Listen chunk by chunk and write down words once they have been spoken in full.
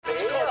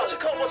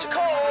What's it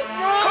called?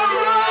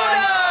 Corona!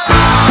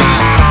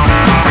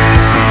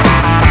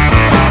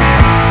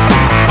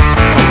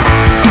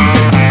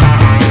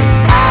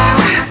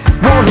 I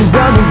wanna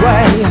run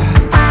away,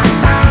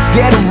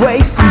 get away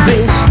from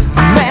this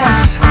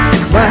mess.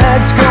 My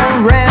head's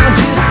going round,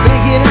 just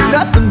thinking of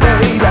nothing,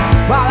 babe.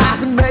 My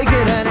life ain't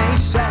making any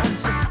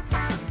sense.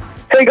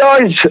 Hey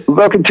guys,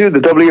 welcome to the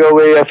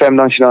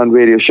WOAFM99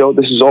 radio show.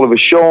 This is Oliver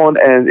Sean,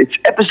 and it's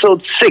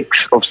episode 6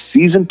 of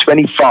season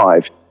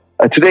 25.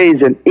 Today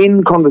is an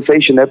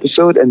in-conversation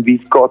episode, and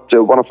we've got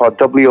one of our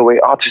WOA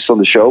artists on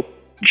the show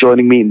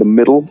joining me in the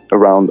middle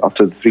around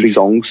after the 3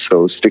 songs,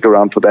 so stick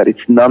around for that.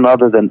 It's none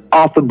other than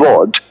Arthur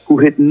Bod, who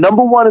hit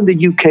number 1 in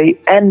the UK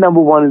and number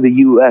 1 in the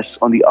US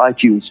on the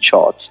iTunes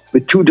charts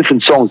with 2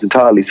 different songs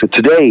entirely. So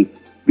today,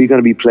 we're going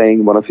to be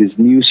playing one of his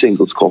new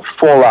singles called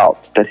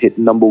Fallout that hit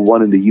number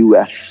 1 in the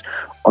US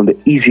on the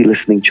easy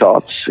listening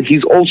charts.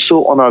 He's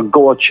also on our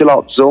Goa Chill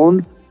Out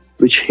Zone,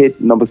 which hit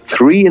number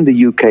 3 in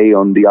the UK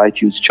on the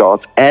iTunes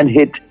charts and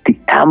hit the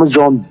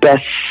Amazon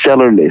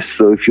bestseller list.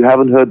 So if you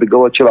haven't heard the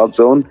Goa Chill Out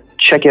Zone,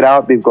 check it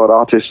out. They've got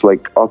artists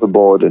like Arthur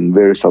Bod and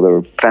various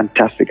other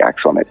fantastic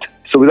acts on it.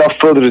 So without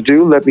further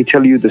ado, let me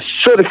tell you the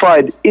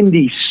certified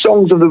indie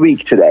songs of the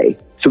week today.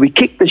 So we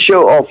kick the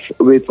show off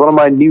with one of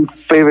my new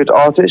favorite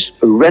artists,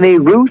 Renee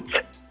Ruth,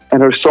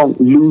 and her song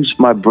Lose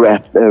My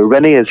Breath.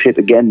 Renee has hit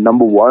again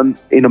number 1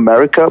 in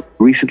America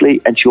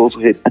recently, and she also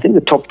hit, I think, the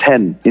top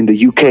 10 in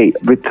the UK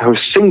with her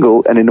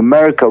single, and in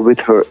America with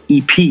her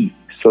EP.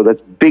 So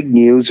that's big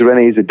news.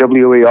 Renee is a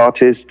WOA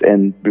artist,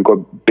 and we've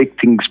got big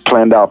things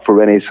planned out for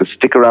Renee, so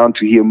stick around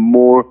to hear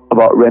more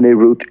about Renee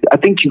Ruth. I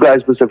think you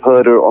guys must have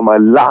heard her on my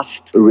last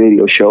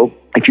radio show.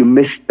 If you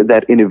missed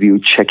that interview,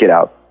 check it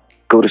out.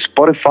 Go to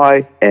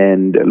Spotify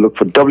and look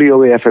for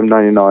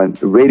WOAFM99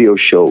 radio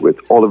show with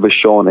Oliver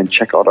Sean and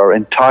check out our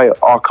entire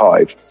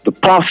archive, the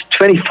past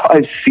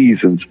 25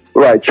 seasons.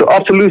 Right, so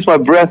after Lose My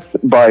Breath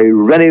by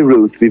Renee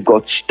Ruth, we've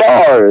got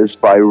Stars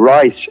by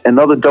Rice,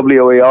 another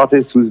WOA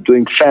artist who's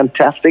doing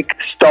fantastic.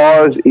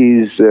 Stars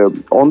is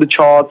on the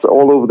charts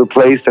all over the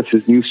place. That's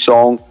his new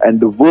song. And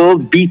the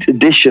World Beat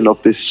edition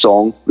of this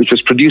song, which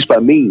was produced by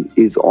me,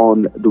 is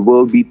on the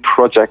World Beat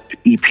Project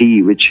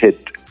EP, which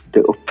hit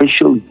the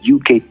official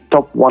UK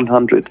Top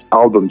 100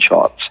 album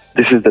charts.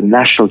 This is the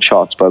national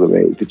charts, by the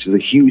way, which is a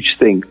huge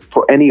thing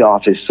for any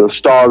artist. So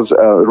Stars,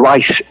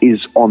 Rice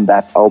is on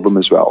that album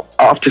as well.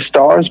 After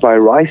Stars by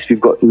Rice, we've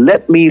got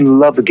Let Me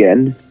Love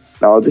Again.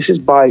 Now, this is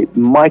by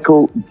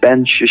Michael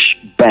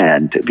Benchish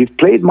Band. We've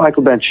played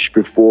Michael Benchish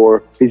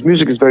before. His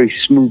music is very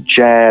smooth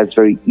jazz,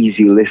 very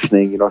easy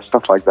listening,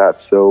 stuff like that.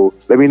 So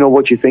let me know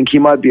what you think. He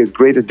might be a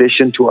great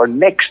addition to our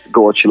next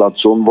Goa Chill Out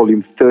Zone,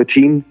 Volume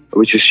 13,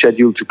 which is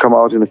scheduled to come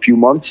out in a few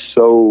months.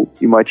 So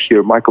you might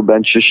hear Michael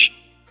Benchish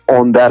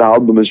on that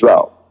album as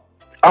well.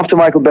 After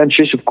Michael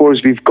Benchish, of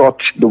course, we've got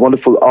the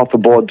wonderful Arthur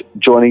Bod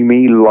joining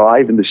me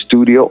live in the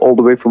studio all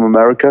the way from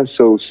America.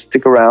 So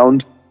stick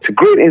around. It's a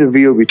great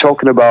interview. We're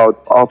talking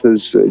about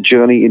Arthur's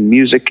journey in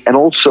music and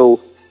also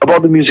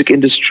about the music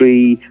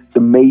industry, the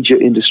major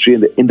industry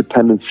and the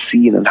independent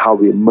scene and how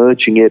we're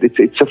merging it.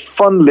 It's a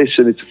fun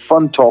listen. It's a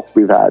fun talk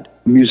we've had.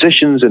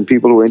 Musicians and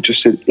people who are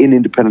interested in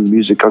independent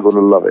music are going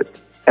to love it.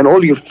 And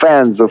all you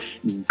fans of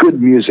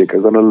good music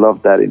are going to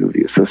love that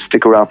interview. So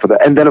stick around for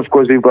that. And then, of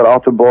course, we've got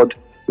Arthur Bod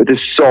with his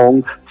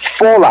song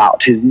Fallout,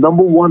 his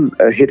number 1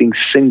 hitting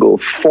single,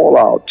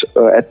 Fallout,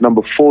 at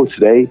number 4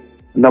 today.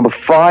 Number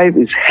 5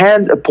 is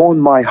Hand Upon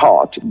My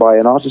Heart by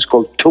an artist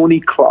called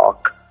Tony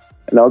Clark.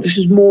 Now, this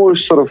is more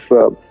sort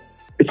of,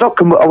 it's not,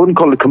 I wouldn't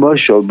call it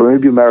commercial, but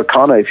maybe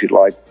Americana, if you'd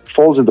like.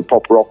 Falls in the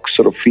pop rock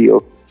sort of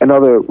feel.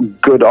 Another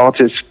good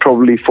artist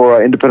probably for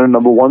our independent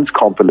number 1s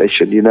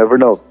compilation. You never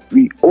know.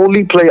 We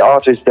only play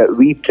artists that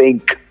we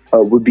think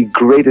would be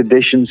great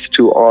additions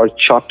to our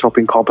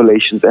chart-topping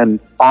compilations and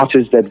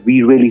artists that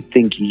we really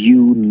think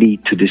you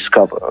need to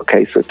discover.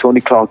 Okay, so Tony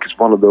Clark is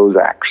one of those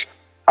acts.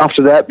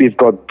 After that, we've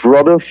got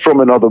Brother from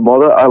Another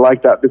Mother. I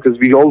like that because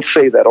we all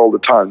say that all the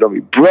time, don't we?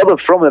 Brother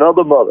from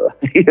Another Mother,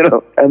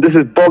 And this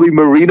is Bobby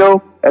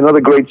Marino,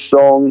 another great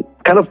song,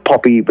 kind of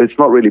poppy, but it's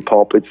not really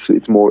pop.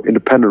 It's more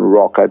independent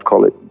rock, I'd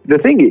call it. The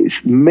thing is,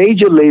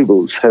 major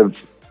labels have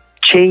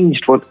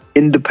changed what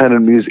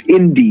independent music,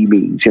 indie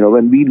means.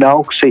 When we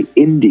now say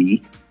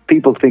indie,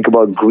 people think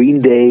about Green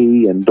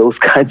Day and those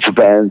kinds of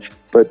bands.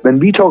 But when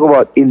we talk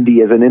about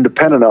indie as an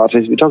independent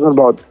artist, we're talking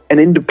about an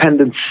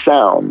independent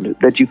sound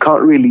that you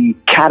can't really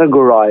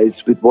categorize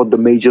with what the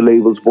major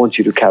labels want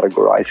you to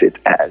categorize it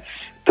as.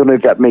 Don't know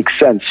if that makes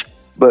sense.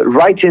 But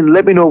write in,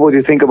 let me know what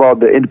you think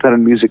about the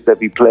independent music that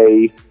we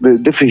play, the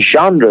different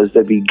genres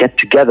that we get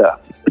together.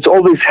 It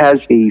always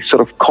has a sort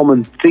of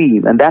common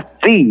theme, and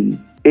that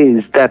theme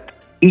is that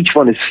each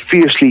one is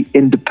fiercely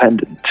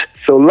independent.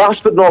 So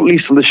last but not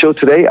least on the show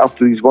today,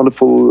 after these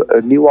wonderful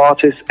new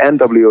artists and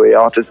WOA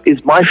artists, is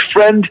my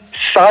friend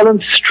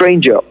Silent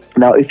Stranger.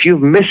 Now, if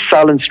you've missed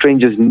Silent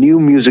Stranger's new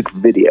music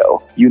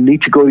video, you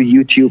need to go to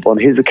YouTube on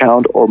his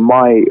account or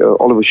my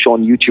Oliver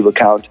Sean YouTube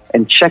account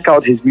and check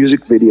out his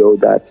music video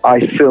that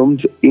I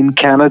filmed in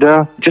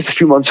Canada just a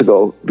few months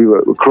ago. We were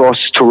across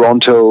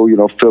Toronto,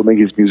 filming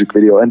his music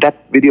video, and that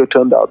video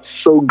turned out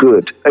so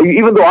good.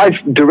 Even though I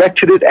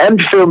directed it and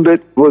filmed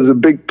it, was a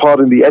big part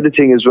in the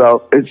editing as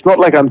well. It's not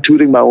like I'm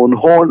tooting my own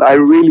horn. I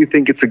really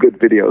think it's a good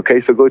video,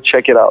 okay? So go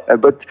check it out.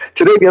 But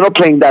today we're not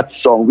playing that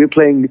song. We're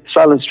playing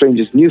Silent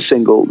Stranger's new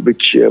single,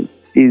 which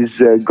is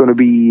going to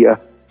be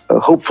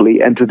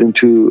hopefully entered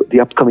into the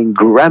upcoming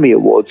Grammy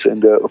Awards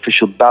and the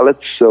official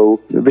ballots.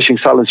 So wishing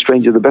Silent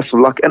Stranger the best of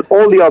luck, and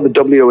all the other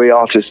WOA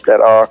artists that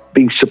are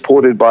being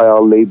supported by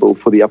our label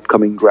for the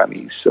upcoming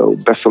Grammys. So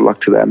best of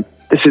luck to them.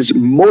 This is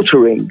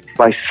Motoring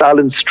by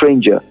Silent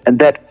Stranger, and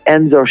that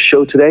ends our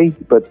show today.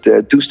 But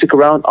do stick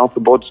around.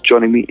 Arthur Bodd's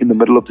joining me in the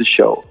middle of the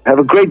show. Have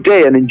a great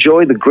day and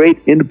enjoy the great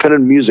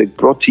independent music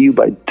brought to you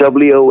by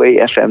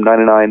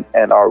WOAFM99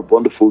 and our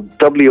wonderful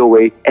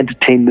WOA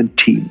entertainment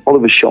team.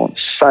 Oliver Sean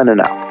signing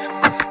out.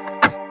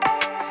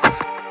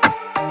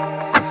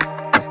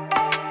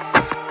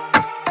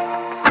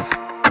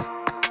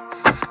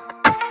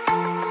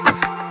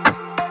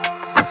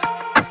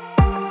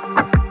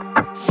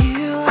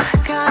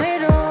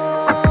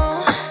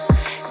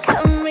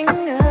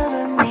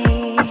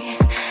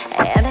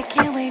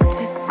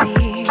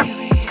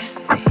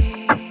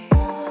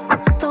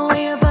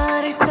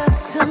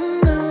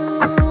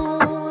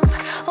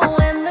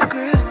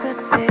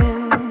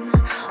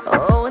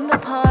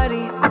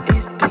 Party,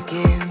 it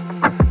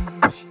begins.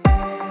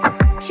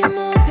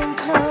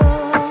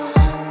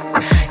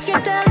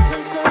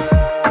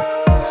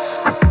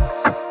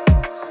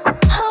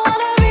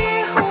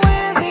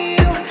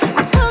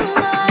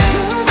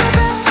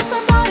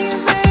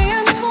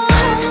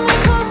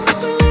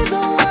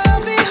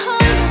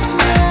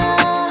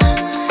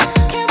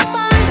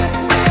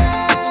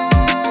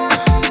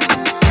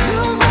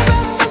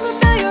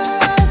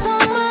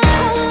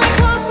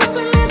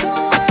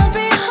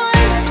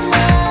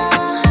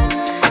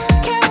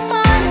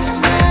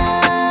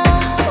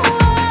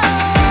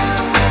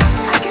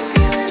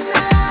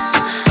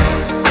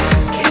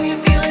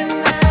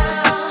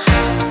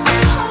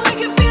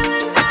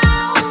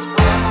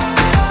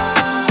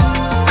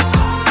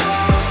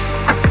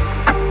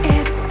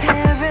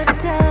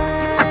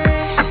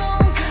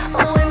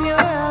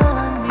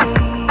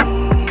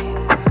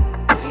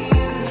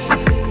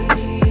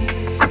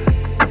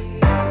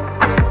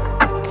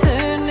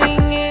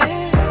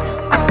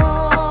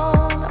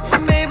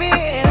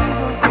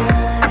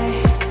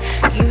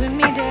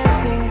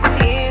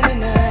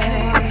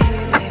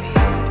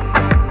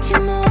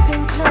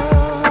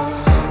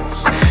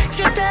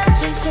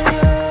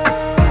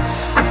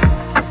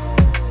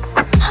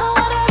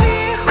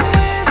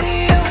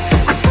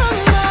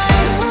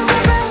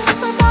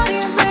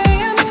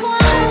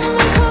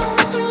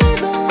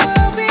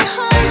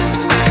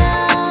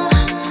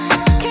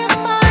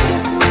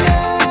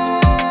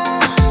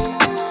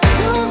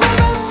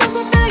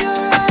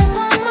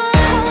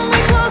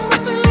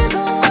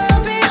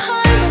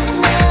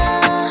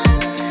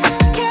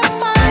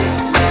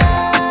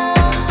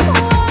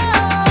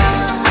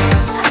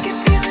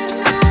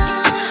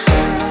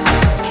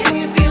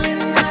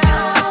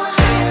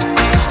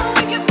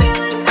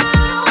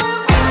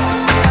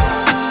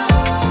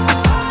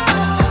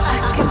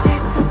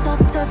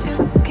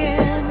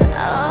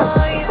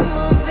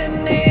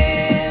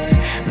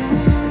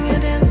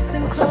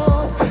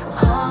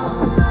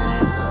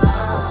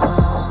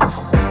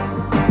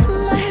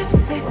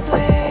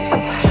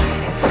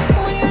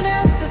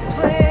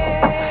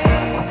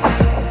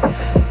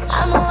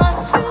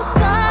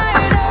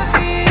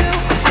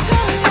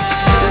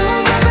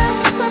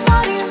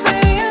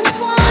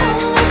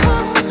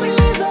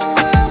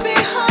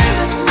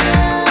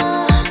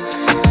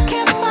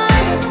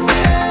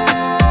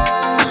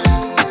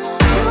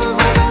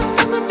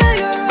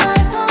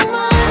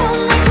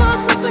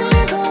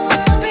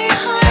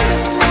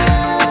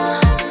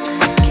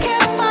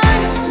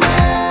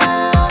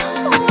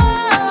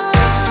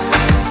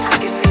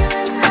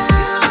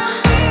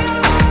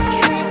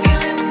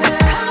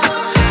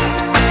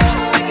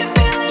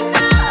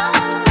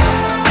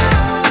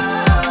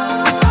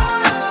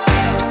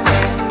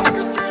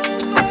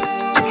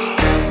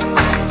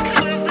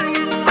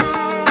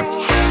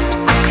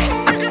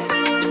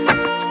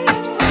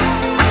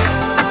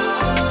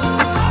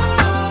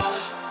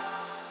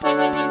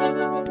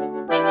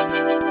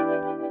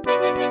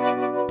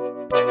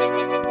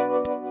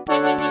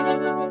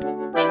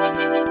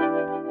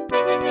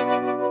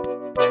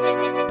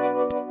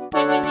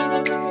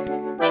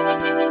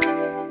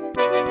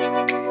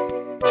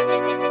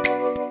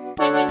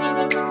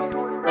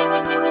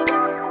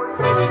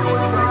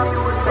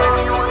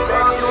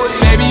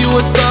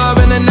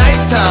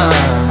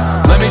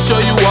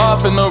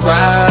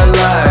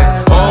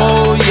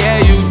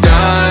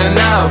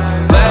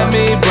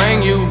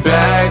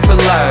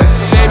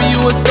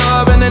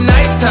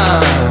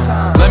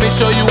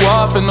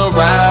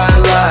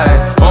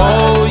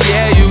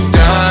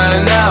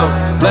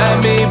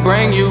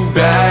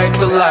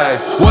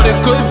 life. What it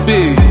could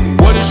be,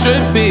 what it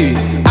should be.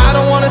 I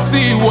don't wanna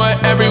see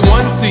what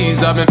everyone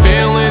sees. I've been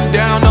feeling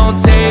down, don't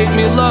take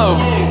me low.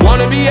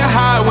 Wanna be a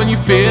high when you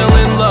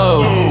feeling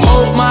low.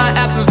 Hope my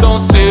absence don't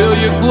steal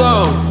your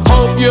glow.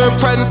 Hope your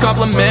presence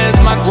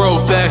complements my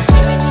growth, eh?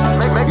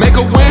 Make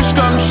a wish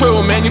come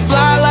true, man, you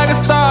fly like a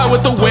star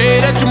with the way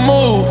that you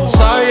move.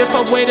 Sorry if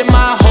I waited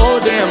my whole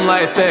damn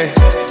life, eh?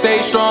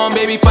 Stay strong,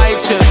 baby, fight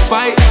your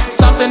fight.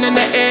 Something in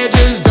the air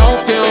just don't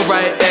feel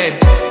right, eh?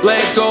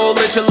 Let go,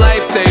 let your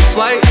life take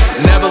flight.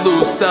 Never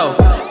lose self,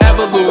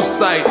 ever lose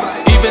sight.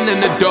 Even in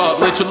the dark,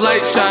 let your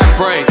light shine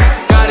bright.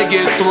 Gotta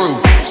get through,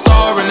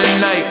 star in the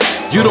night.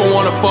 You don't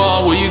wanna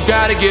fall, well you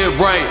gotta get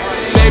right.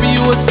 Baby,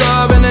 you a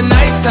star in the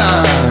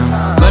nighttime.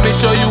 Let me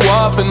show you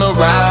off in the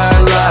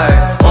right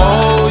light.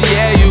 Oh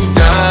yeah, you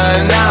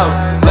done out.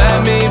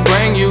 Let me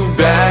bring you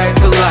back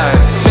to life.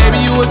 Baby,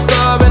 you a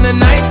star in the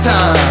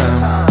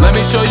nighttime. Let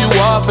me show you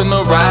off in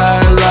the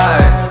right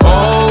light.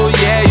 Oh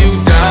yeah, you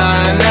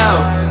done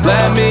out.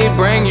 Let me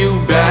bring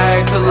you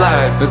back to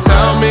life. Now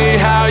tell me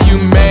how you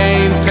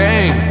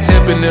maintain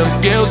tipping them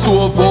scales to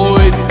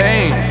avoid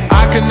pain.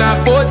 I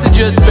cannot afford to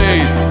just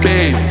fade,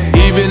 babe.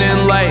 Even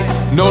in light,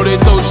 know they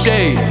throw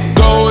shade.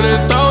 Go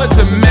and throw it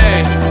to me,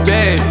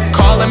 babe.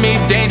 Calling me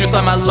dangerous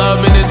like my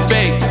loving is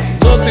fake.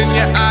 Looked in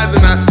your eyes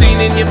and I seen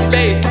in your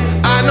face.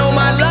 I know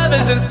my love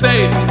isn't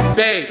safe,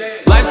 babe.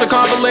 Life's a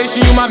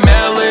compilation, you my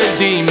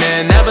melody,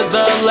 man.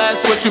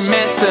 Nevertheless, what you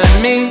meant to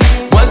me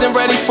wasn't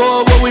ready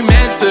for what we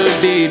meant to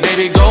be.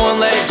 Baby, go and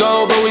let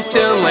go, but we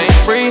still ain't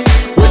free.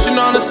 Wishing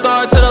on a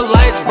star till the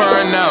lights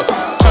burn out.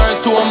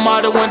 Turns to a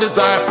martyr when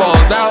desire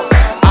falls out.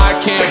 I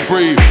can't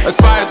breathe,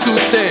 aspire too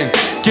thin.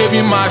 Give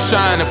you my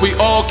shine if we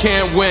all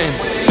can't win.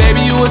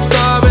 Baby, you a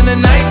star in the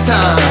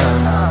nighttime.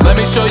 Let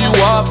me show you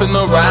off in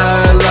the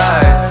right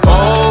light.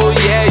 Oh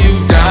yeah, you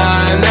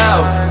done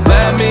out.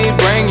 Let me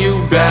bring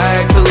you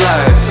back to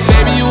life.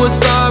 Baby, you a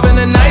star in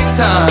the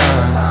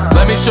nighttime.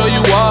 Let me show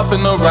you off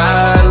in the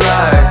right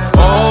light.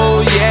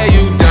 Oh yeah,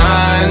 you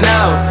done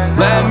out.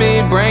 Let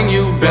me bring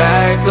you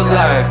back to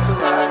life.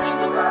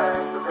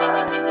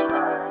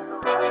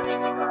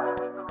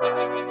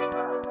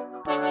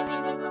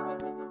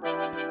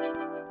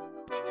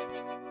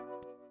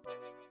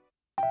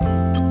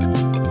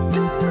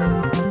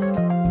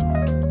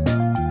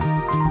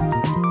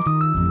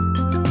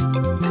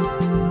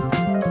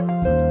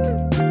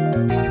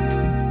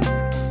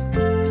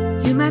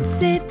 You might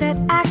say that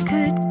I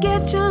could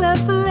get your love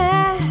for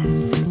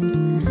less,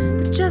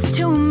 but just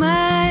who am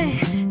I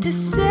to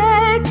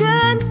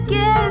second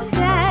guess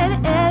that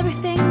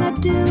everything I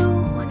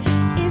do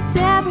is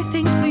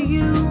everything for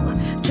you,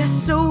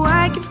 just so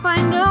I can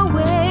find a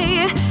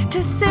way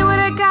to say what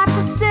I got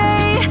to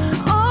say.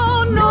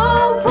 Oh,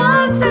 no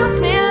one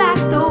fills me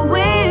like the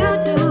way you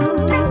do.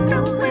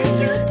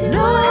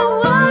 No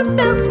one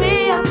fills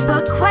me up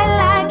but quite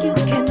like you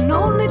can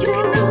only do.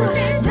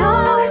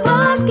 No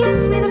one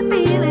gives me the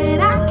feeling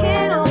I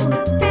can only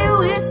feel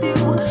with you.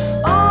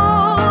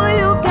 All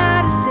you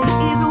gotta say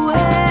is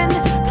when.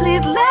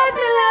 Please let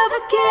me love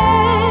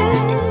again.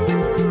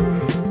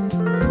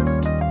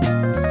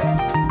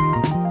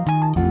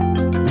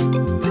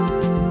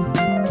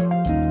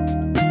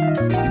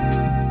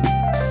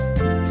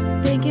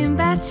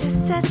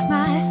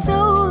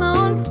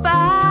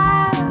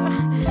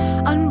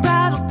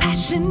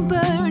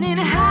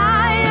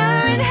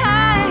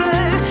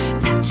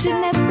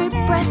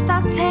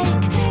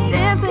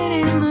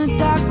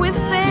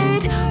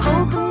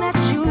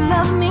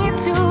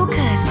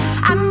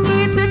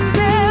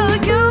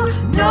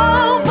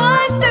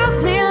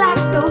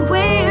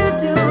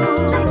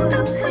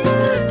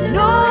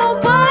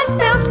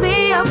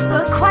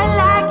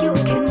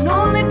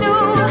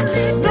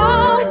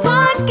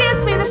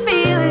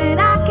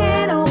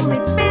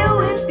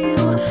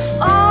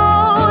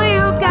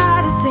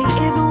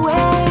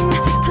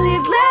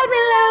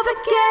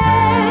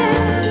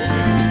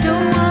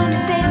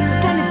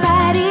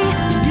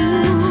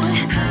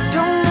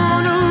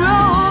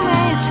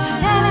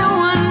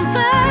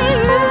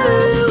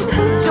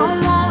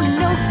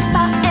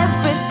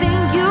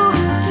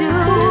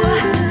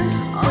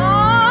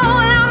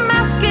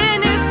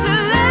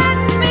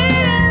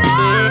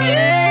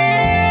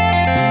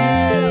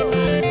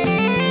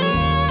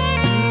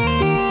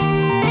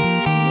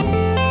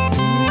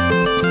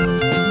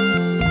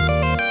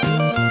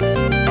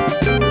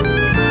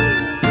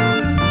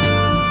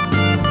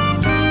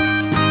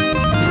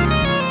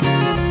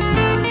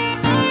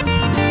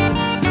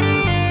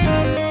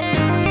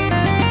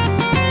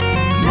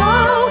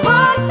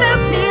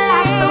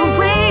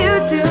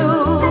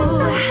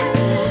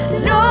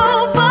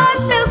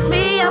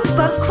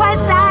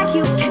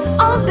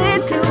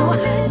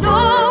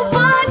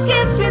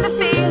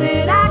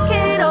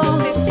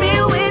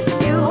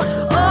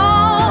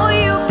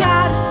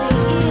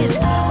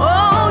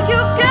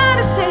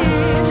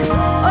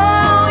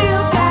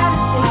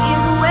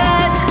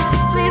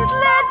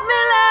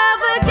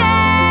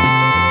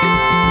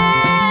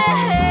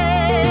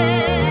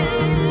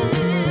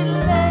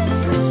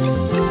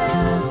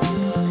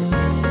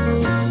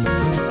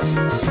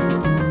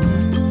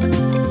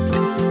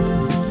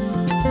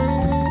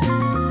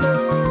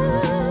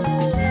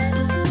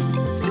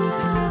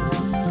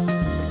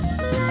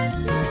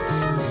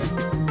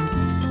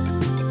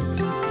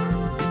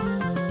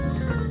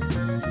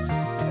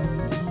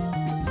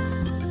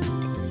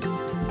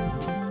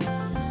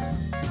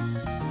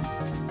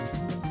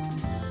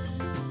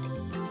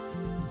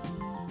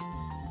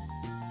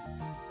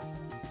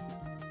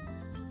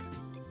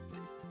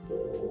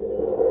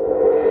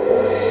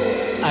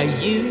 I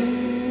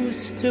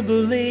used to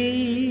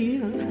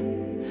believe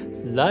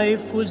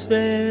life was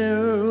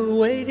there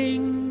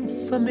waiting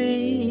for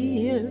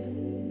me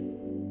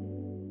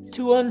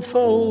to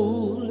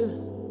unfold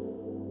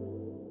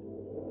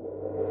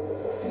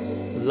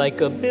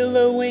like a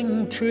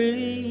billowing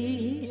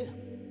tree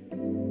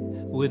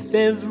with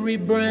every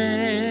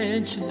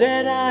branch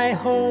that I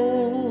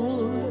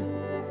hold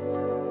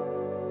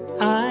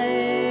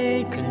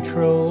I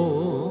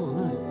control.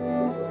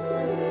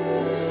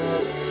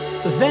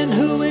 Then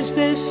who is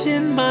this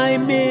in my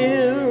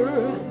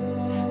mirror,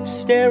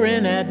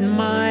 staring at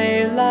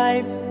my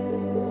life?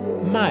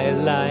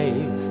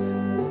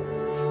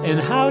 And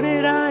how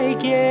did I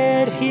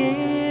get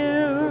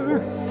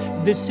here?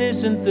 This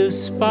isn't the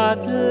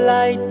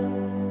spotlight,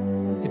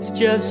 it's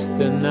just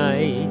the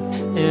night,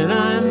 and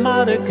I'm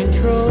out of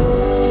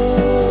control.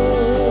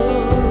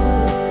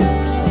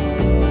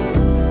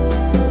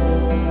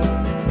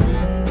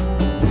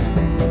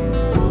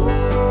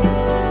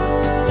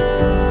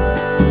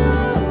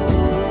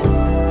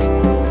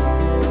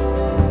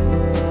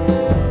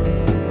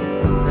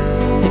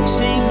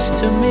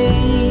 To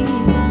me,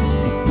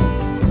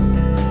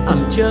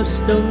 I'm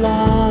just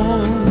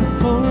along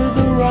for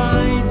the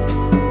ride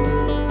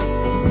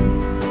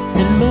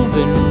and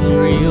moving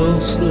real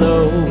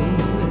slow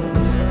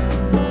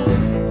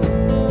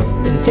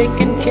and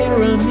taking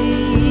care of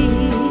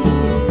me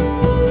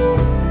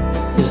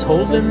is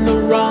holding the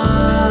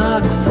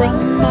rock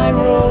from my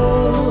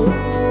road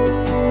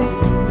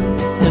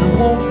and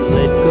won't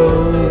let go.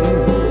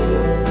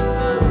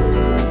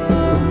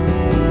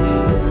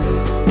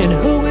 And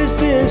who is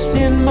this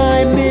in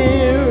my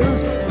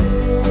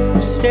mirror,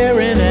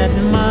 staring at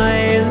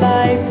my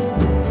life?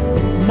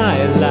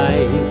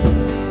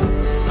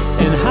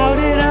 And how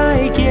did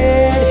I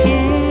get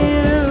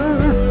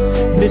here?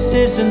 This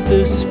isn't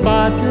the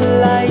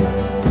spotlight,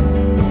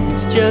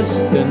 it's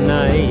just the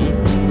night,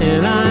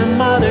 and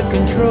I'm out of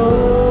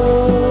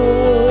control.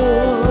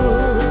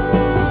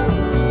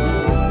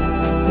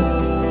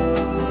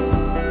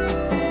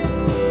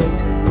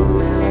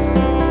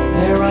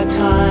 There are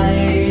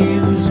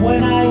times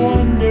when I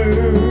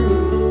wonder,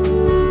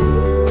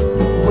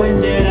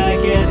 when did I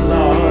get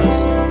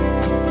lost?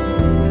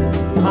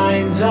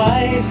 Mind's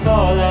eye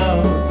fall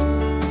out,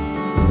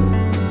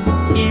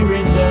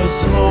 hearing the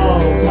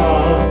small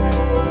talk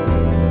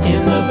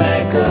in the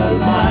back of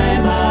my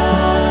mind.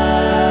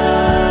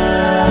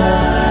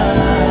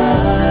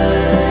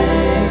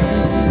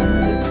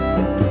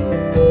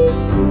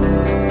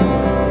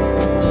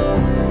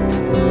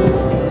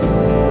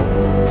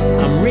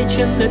 I'm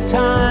reaching the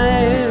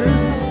time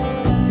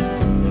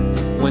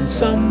when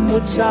some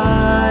would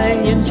sigh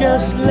and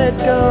just let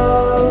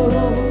go,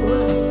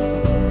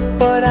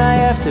 but I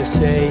have to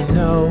say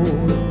no.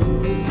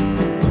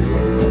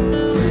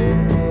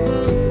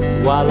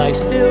 While I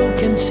still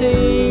can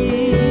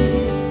see,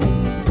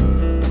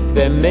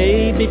 there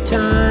may be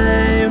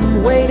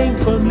time waiting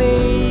for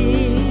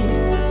me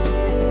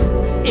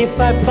if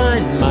I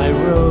find my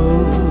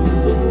road.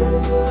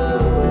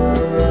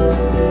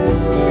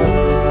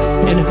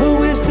 And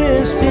who is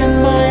this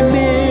in my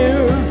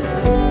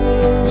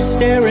mirror,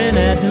 staring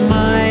at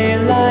my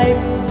life?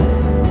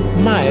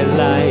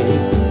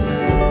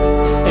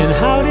 And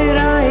how did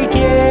I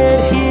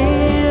get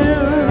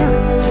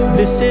here?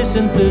 This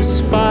isn't the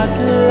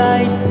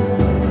spotlight,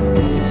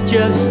 it's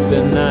just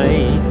the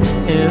night,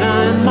 and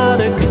I'm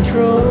out of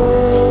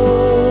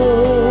control.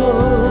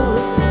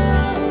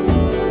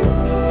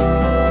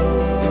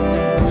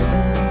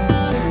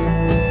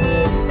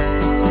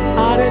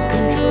 Out of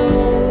control.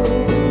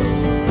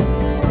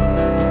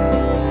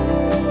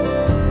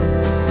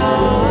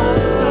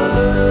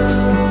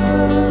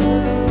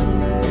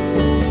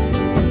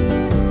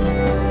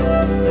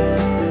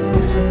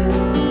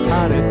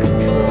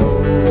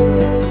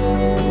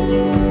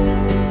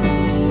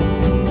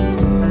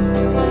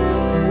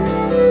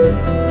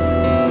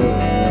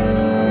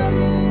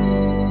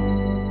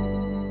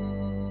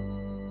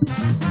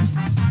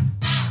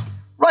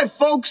 Right,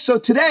 folks, so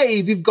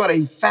today we've got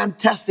a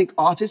fantastic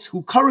artist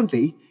who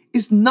currently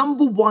is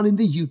 #1 in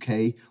the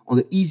UK on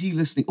the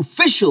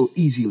official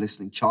easy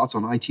listening charts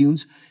on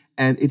iTunes,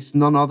 and it's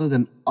none other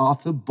than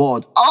Arthur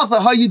Bod. Arthur,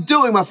 how you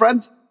doing, my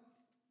friend?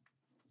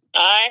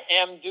 I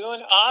am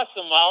doing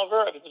awesome,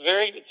 Oliver. It's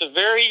a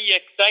very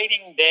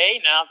exciting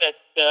day now that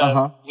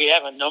we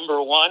have a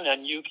 #1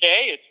 in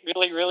UK. It's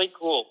really, really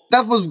cool.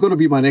 That was going to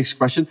be my next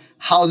question.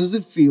 How does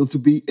it feel to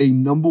be a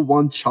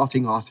 #1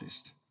 charting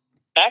artist?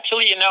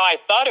 Actually, I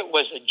thought it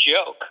was a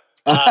joke.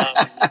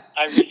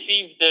 I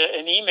received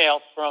an email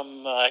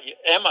from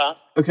Emma,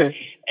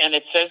 and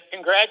it says,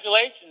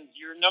 "Congratulations,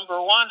 you're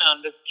 #1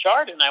 on this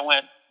chart." And I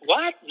went,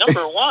 "What?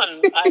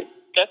 #1?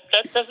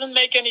 That doesn't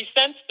make any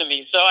sense to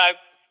me." So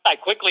I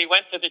quickly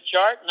went to the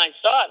chart and I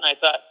saw it and I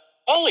thought,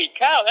 "Holy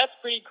cow, that's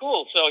pretty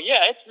cool." So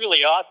yeah, it's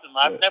really awesome.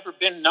 I've never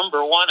been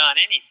 #1 on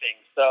anything,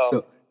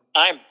 so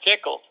I'm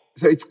tickled.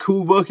 So it's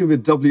cool working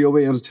with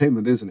WOA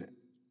Entertainment, isn't it?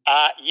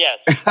 Yes,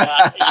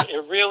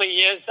 it really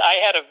is. I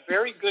had a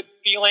very good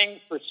feeling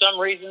for some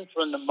reason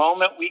from the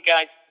moment we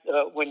got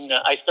when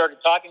I started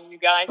talking to you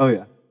guys. Oh,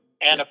 yeah.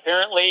 And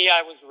apparently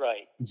I was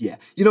right. Yeah.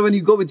 You know, when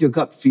you go with your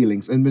gut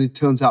feelings and when it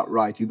turns out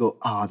right, you go,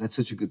 that's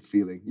such a good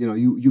feeling. You know,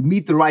 you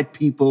meet the right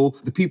people,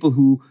 the people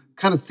who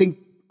kind of think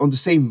on the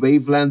same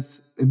wavelength,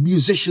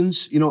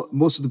 musicians, you know,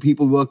 most of the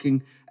people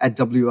working at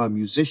WR,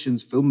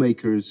 musicians,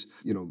 filmmakers,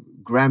 you know,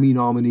 Grammy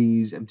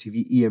nominees,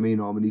 MTV EMA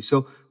nominees.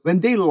 So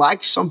when they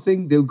like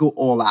something, they'll go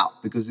all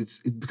out because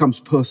it becomes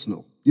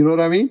personal. You know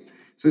what I mean?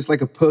 So it's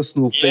like a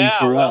personal thing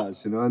for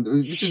us, you know,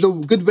 which is a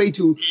good way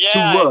to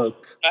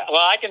work.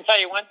 Well, I can tell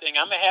you one thing.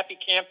 I'm a happy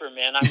camper,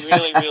 man. I'm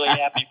really, really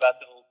happy about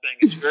the whole thing.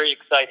 It's very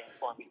exciting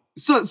for me.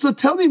 So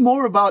tell me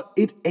more about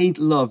It Ain't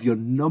Love, your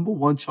number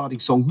one charting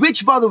song,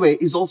 which, by the way,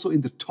 is also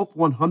in the top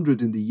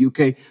 100 in the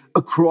UK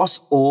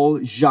across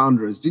all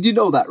genres. Did you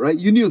know that, right?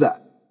 You knew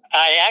that.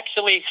 I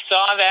actually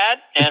saw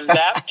that, and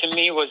that to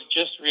me was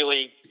just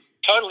really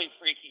totally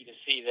freaky to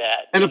see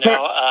that. And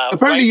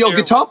apparently your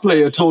guitar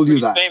player told you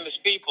that. Famous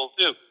people,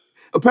 too.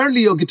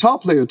 Apparently your guitar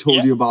player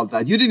told you about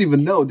that. You didn't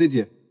even know, did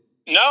you?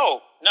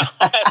 No,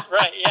 that's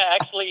right. Yeah,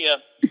 actually,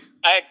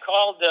 I had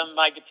called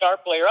my guitar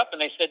player up,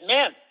 and I said,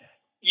 man,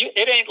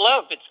 It Ain't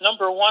Love. It's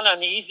number one on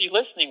the easy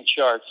listening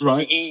charts.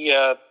 Right. He,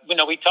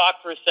 we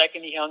talked for a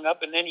second, he hung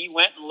up, and then he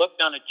went and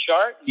looked on a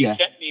chart, and he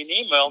sent me an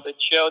email that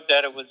showed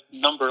that it was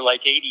number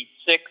like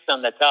 86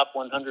 on the top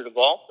 100 of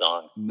all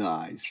songs.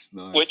 Nice.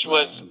 Which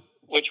was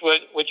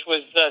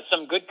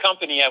some good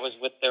company I was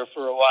with there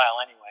for a while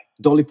anyway.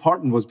 Dolly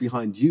Parton was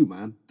behind you,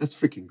 man. That's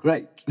freaking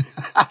great.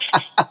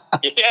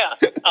 Yeah,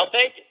 I'll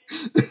take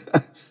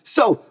it.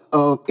 So,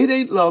 It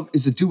Ain't Love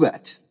is a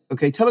duet.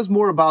 Okay, tell us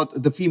more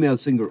about the female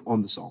singer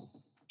on the song.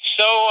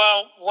 So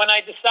when I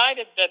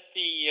decided that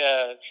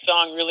the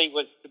song really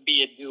was to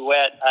be a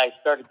duet, I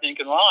started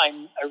thinking, well,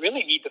 I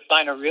really need to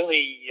find a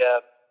really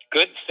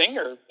good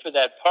singer for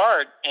that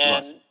part.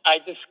 And I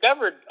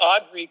discovered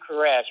Audrey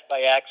Karash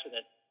by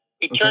accident.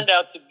 It turned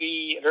out to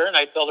be her, and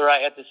I told her I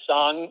had this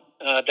song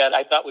that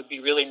I thought would be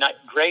really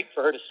great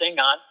for her to sing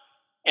on.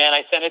 And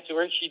I sent it to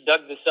her. She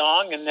dug the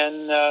song, and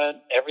then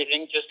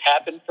everything just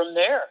happened from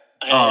there.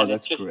 And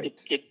that's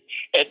great.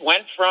 It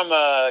went from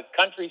a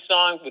country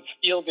song with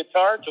steel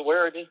guitar to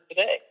where it is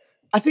today.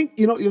 I think,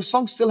 you know, your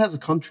song still has a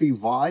country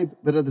vibe,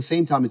 but at the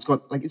same time,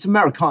 it's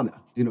Americana,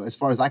 you know, as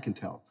far as I can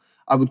tell.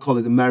 I would call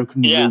it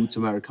American roots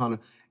Americana.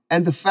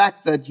 And the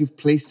fact that you've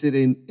placed it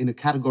in a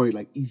category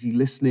like easy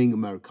listening,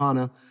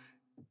 Americana,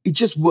 it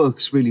just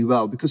works really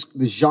well because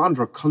the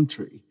genre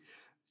country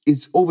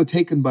is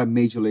overtaken by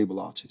major label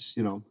artists,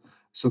 you know.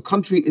 So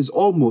country is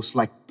almost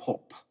like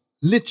pop,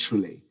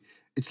 literally.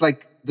 It's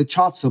like the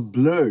charts are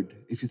blurred,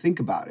 if you think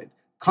about it.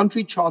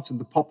 Country charts and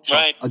the pop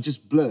charts are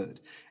just blurred.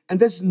 And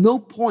there's no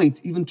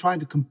point even trying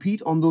to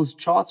compete on those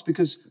charts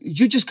because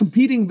you're just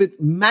competing with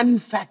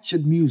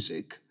manufactured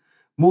music,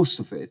 most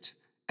of it.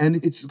 And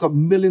it's got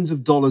millions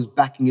of dollars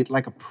backing it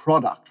like a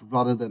product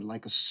rather than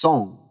like a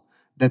song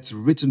that's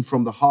written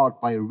from the heart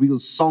by a real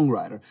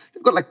songwriter.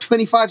 They've got like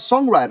 25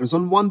 songwriters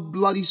on one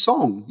bloody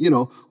song, you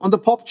know, on the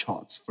pop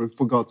charts,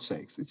 for God's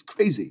sakes. It's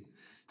crazy.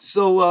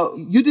 So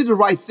you did the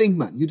right thing,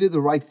 man. You did the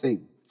right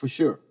thing, for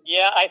sure.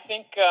 Yeah, I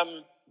think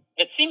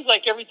it seems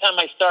like every time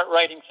I start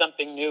writing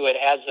something new, it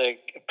has a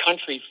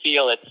country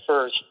feel at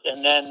first,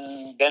 and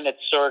then it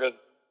sort of,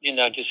 you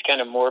know, just kind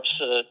of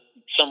morphs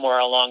somewhere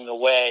along the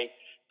way.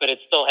 But it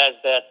still has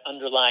that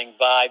underlying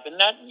vibe. And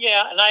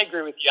I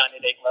agree with you on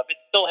It Ain't Love. It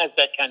still has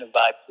that kind of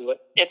vibe to it.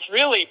 It's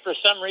really, for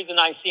some reason,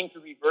 I seem to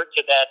revert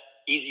to that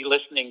easy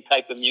listening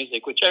type of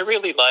music, which I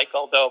really like,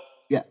 although,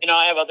 you know,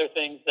 I have other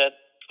things that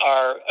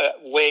are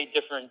way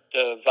different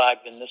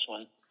vibe than this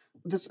one.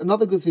 That's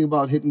another good thing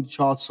about hitting the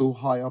charts so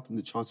high up in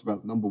the charts,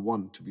 about number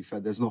one, to be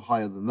fair. There's no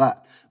higher than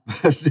that.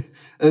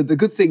 But the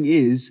good thing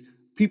is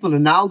people are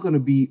now going to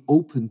be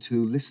open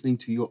to listening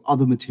to your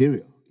other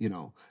material, you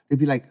know. They'd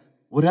be like,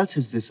 what else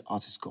has this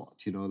artist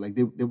got? You know, like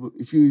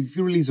if you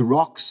release a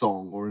rock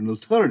song or an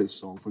alternative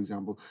song, for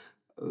example,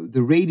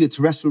 the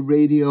terrestrial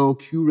radio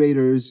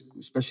curators,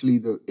 especially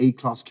the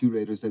A-class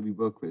curators that we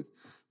work with,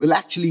 will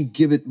actually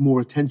give it more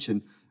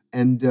attention.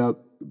 And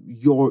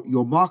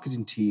your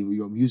marketing team,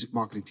 your music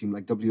marketing team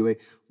like WA,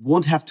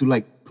 won't have to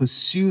like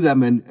pursue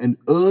them and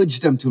urge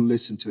them to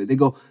listen to it. They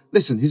go,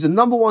 listen, he's a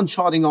number one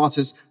charting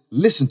artist,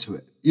 listen to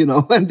it, you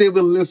know, and they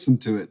will listen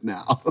to it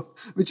now,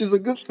 which is a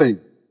good thing.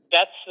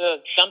 That's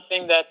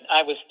something that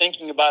I was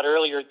thinking about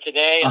earlier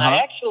today. And I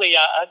actually,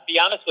 I'll be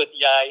honest with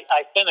you,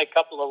 I sent a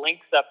couple of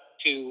links up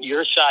to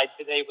your side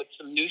today with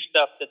some new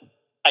stuff that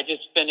I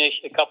just finished,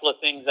 a couple of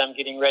things I'm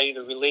getting ready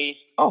to release.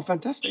 Oh,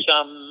 fantastic.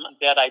 Some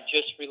that I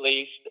just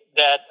released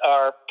that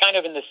are kind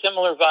of in the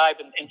similar vibe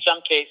in some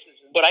cases.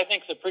 But I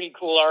think it's a pretty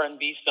cool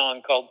R&B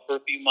song called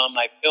Perfume on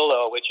My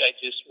Pillow, which I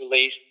just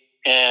released.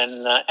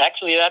 And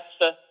actually,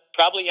 that's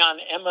probably on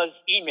Emma's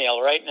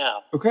email right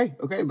now. Okay.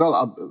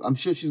 Well, I'm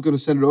sure she's going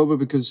to send it over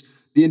because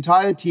the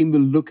entire team will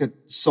look at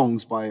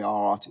songs by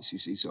our artists, you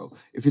see. So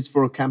if it's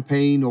for a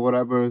campaign or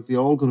whatever, they're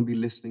all going to be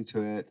listening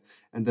to it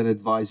and then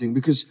advising,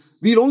 because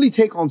we'll only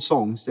take on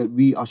songs that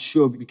we are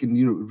sure we can,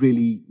 you know,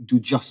 really do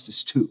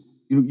justice to,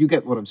 You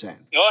get what I'm saying?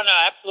 Oh, no,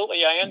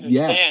 absolutely. I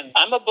understand.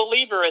 Yeah. I'm a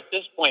believer at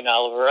this point,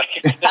 Oliver.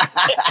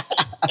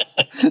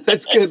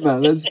 That's good,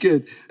 man. That's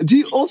good.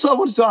 I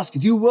wanted to ask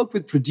you, do you work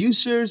with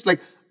producers? Like,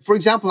 for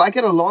example, I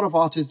get a lot of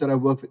artists that I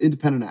work with,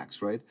 independent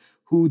acts, right,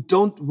 who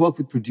don't work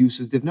with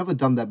producers. They've never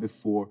done that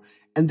before.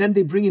 And then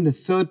they bring in a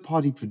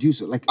third-party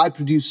producer. Like, I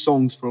produce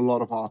songs for a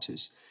lot of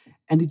artists.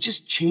 And it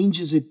just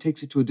changes it,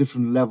 takes it to a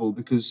different level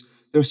because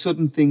there are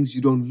certain things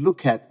you don't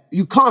look at.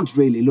 You can't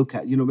really look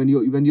at, when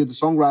you're the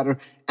songwriter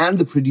and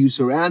the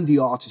producer and the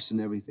artist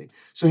and everything.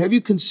 So have you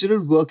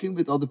considered working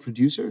with other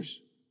producers?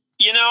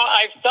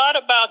 I've thought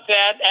about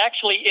that.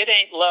 Actually, It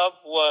Ain't Love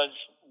was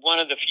one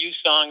of the few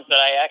songs that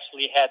I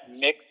actually had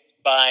mixed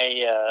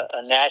by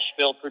a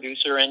Nashville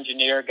producer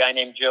engineer, a guy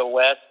named Joe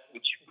West,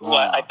 who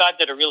I thought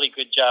did a really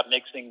good job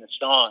mixing the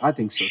song. I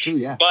think so too,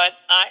 yeah. But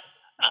I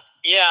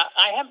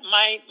have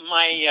my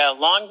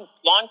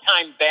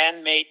longtime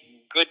bandmate,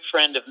 good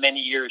friend of many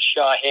years,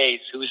 Shaw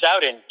Hayes, who's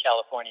out in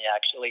California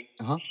actually.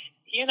 Uh-huh.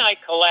 He and I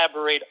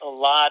collaborate a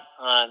lot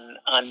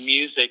on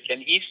music, and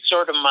he's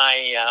sort of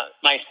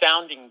my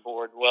sounding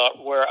board.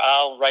 Where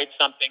I'll write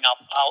something,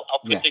 I'll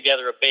put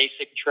together a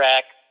basic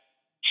track,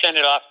 send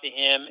it off to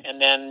him,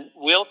 and then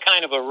we'll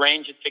kind of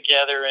arrange it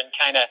together and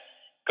kind of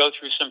go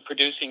through some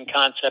producing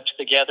concepts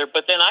together.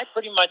 But then I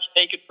pretty much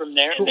take it from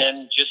there and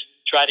then just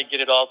try to get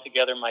it all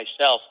together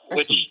myself,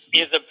 which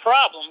is a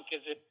problem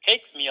because it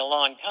takes me a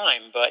long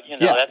time. But,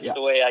 that's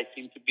the way I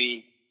seem to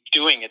be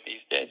doing it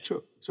these days.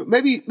 Sure. So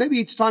maybe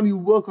it's time you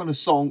work on a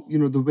song,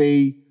 the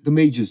way the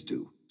majors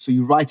do. So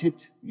you write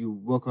it, you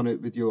work on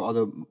it with your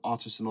other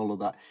artists and all of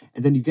that,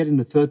 and then you get in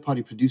a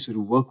third-party producer to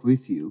work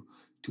with you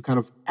to kind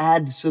of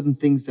add certain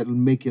things that will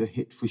make it a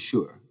hit for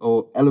sure,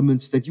 or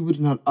elements that you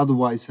wouldn't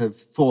otherwise have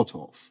thought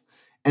of.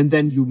 And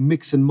then you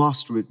mix and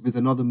master it with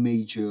another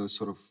major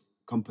sort of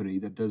company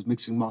that does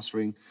mixing,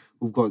 mastering,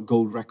 who've got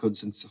gold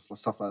records and stuff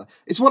like that.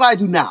 It's what I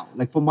do now,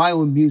 like for my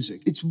own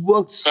music. It's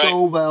worked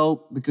so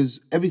well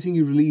because everything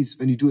you release,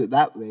 when you do it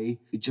that way,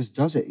 it just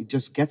does it. It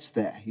just gets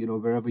there,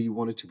 wherever you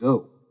want it to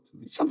go.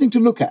 It's something to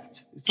look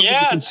at. It's something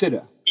to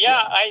consider.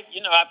 Yeah,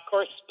 of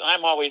course,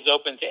 I'm always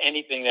open to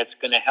anything that's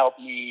going to help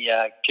me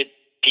get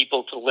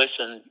people to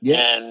listen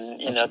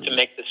and, to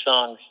make the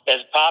songs as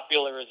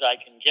popular as I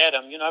can get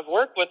them. I've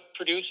worked with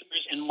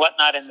producers and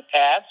whatnot in the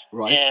past,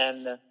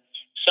 and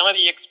some of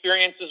the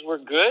experiences were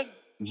good.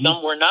 Mm-hmm.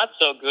 Some were not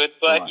so good,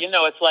 but,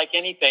 it's like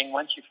anything.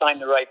 Once you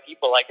find the right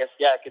people, I guess,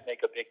 it could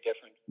make a big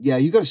difference. Yeah,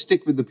 you got to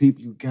stick with the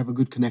people you have a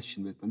good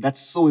connection with, and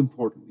that's so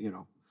important,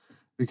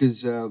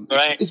 because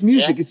it's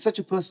music. It's such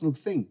a personal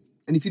thing.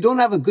 And if you don't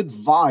have a good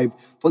vibe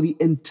for the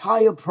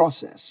entire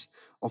process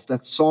of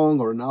that song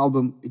or an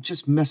album, it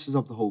just messes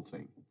up the whole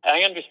thing.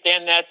 I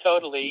understand that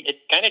totally. It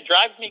kind of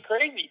drives me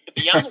crazy, to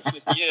be honest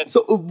with you.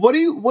 So what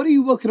are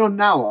you working on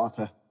now,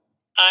 Arthur?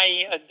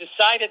 I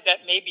decided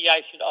that maybe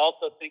I should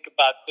also think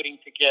about putting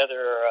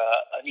together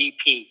an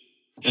EP.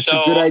 That's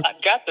a good idea.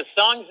 I've got the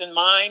songs in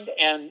mind,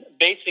 and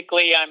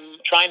basically I'm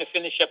trying to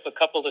finish up a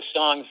couple of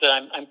songs that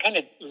I'm kind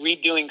of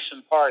redoing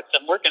some parts.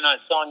 I'm working on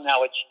a song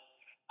now which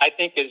I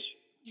think is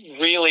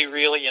really,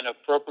 really an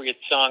appropriate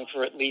song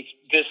for at least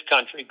this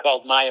country,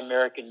 called My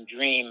American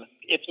Dream.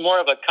 It's more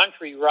of a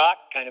country rock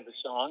kind of a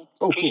song,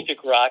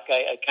 acoustic rock,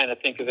 I kind of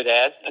think of it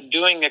as. I'm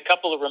doing a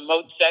couple of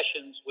remote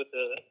sessions with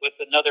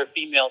another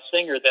female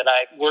singer that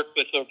I've worked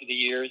with over the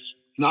years.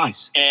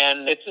 Nice.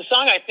 And it's a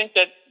song I think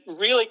that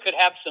really could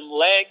have some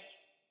legs.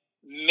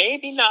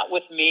 Maybe not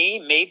with me.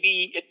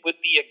 Maybe it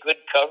would be a good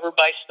cover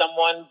by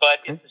someone, but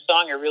it's a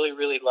song I really,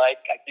 really like.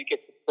 I think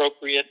it's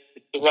appropriate.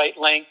 It's the right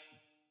length.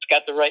 It's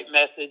got the right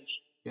message.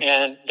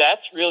 Yeah. And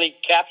that's really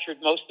captured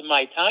most of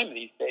my time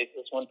these days,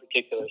 this one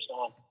particular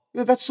song.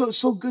 Yeah, that's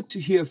so good to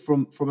hear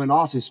from an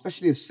artist,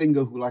 especially a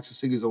singer who likes to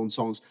sing his own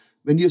songs.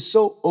 When you're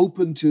so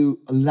open to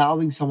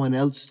allowing someone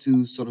else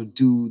to sort of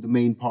do the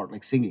main part,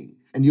 like singing,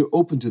 and you're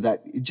open to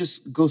that, it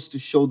just goes to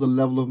show the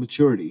level of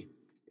maturity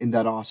in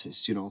that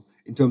artist,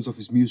 in terms of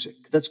his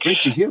music. That's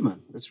great to hear,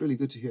 man. That's really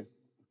good to hear.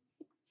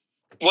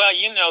 Well,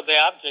 the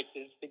object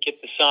is to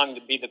get the song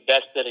to be the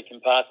best that it can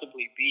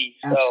possibly be.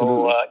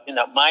 Absolutely.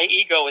 So, my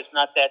ego is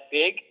not that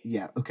big.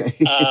 Yeah. Okay.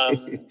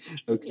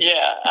 Okay.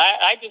 Yeah.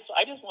 I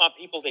just want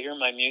people to hear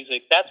my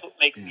music. That's what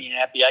makes me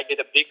happy. I get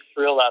a big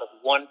thrill out of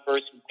one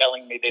person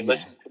telling me they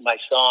listened to my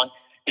song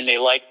and they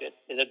liked it.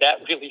 That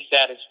really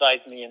satisfies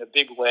me in a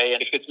big way.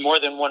 And if it's more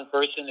than one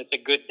person, it's a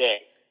good day.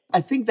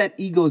 I think that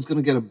ego is going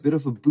to get a bit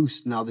of a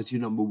boost now that you're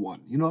number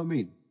one. You know what I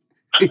mean?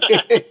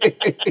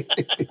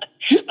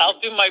 I'll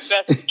do my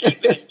best to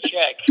keep it in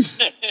check.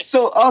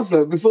 So,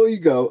 Arthur, before you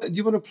go, do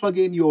you want to plug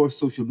in your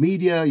social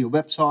media, your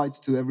websites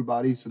to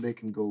everybody so they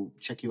can go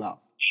check you out?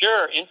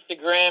 Sure.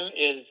 Instagram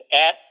is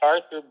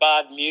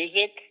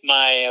 @ArthurBodMusic.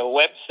 My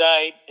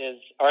website is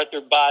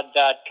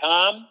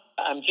arthurbod.com.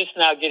 I'm just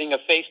now getting a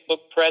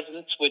Facebook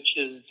presence, which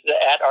is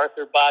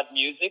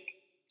 @ArthurBodMusic.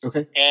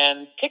 Okay.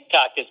 And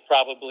TikTok is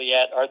probably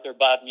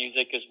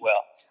 @ArthurBodMusic as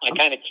well. I'm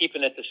kind of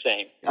keeping it the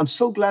same. I'm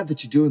so glad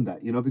that you're doing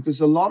that,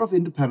 because a lot of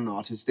independent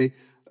artists,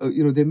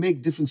 they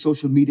make different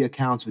social media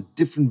accounts with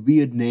different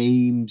weird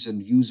names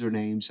and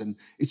usernames, and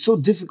it's so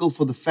difficult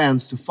for the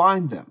fans to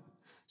find them.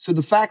 So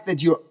the fact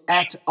that you're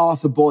at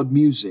Arthur Bode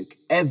Music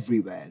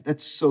everywhere,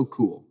 that's so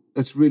cool.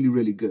 That's really,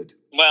 really good.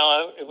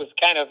 Well, it was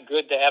kind of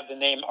good to have the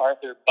name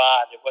Arthur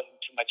Bode. There wasn't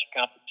too much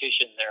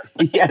competition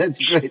there. Yeah,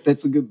 that's great.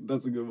 That's a good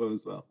one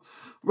as well.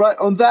 Right,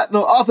 on that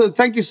note, Arthur,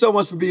 thank you so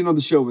much for being on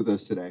the show with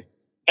us today.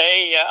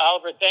 Hey,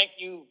 Oliver, thank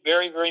you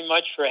very, very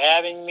much for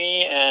having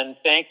me, and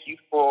thank you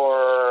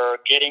for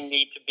getting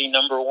me to be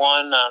number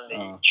one on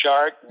the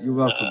chart. You're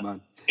welcome,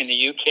 man. In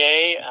the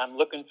UK. I'm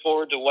looking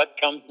forward to what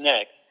comes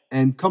next.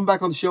 And come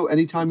back on the show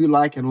anytime you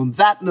like. And on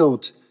that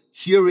note,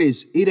 here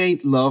is It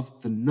Ain't Love,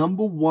 the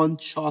number one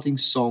charting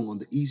song on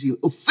the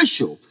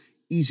official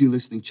Easy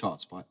Listening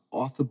charts by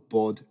Arthur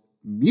Bode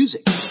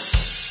Music.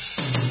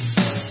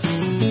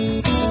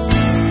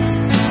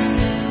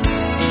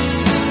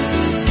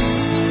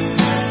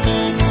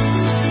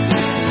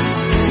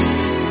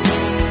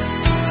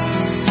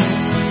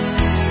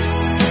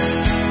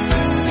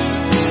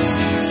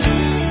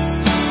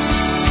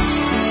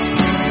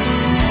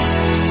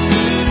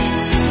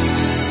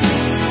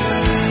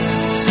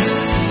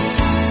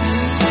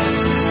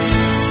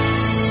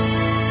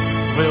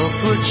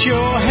 Put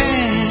your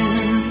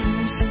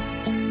hands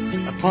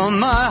upon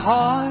my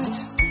heart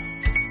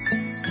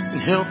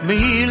and help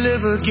me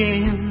live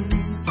again.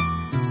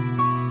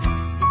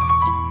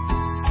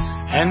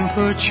 And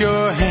put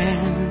your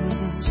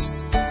hands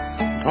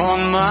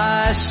upon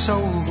my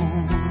soul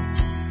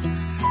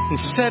and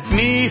set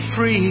me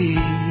free.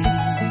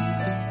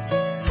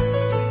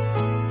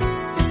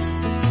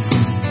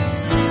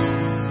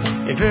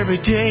 If every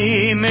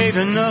day made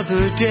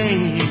another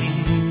day,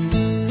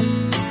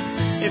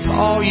 if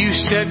all you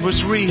said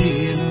was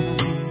real,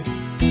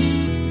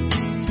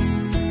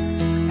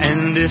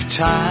 and if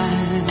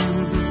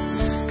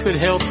time could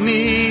help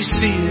me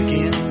see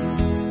again,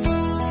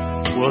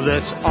 well,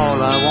 that's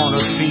all I want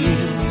to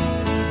feel.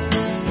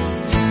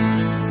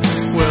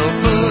 Well,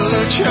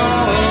 put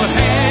your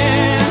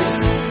hands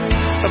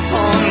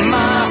upon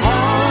my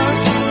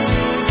heart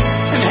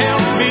and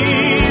help me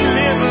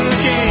live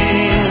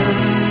again.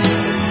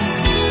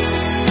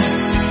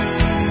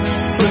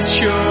 Put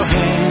your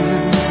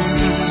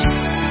hands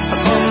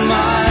upon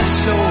my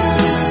soul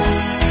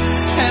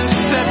and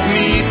set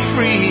me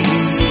free.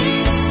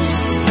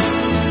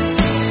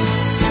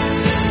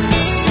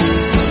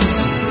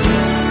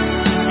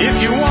 If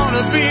you want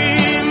to be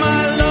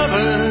my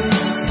lover,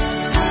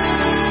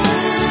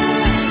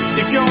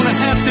 you're gonna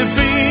have to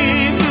be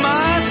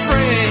my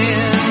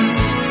friend.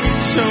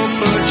 So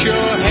put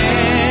your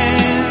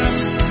hands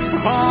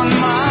upon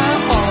my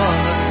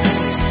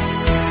heart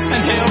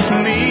and help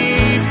me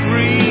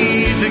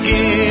breathe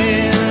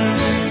again.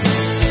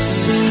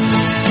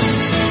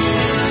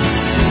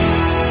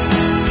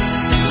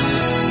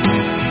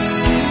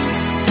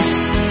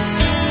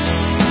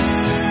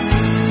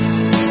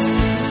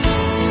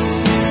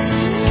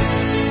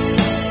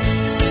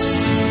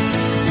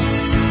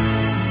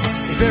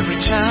 Every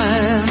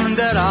time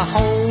that I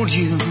hold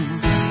you,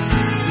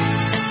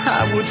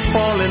 I would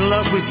fall in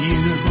love with you.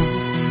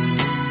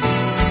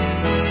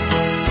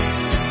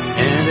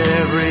 And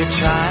every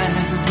time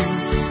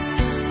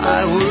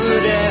I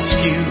would ask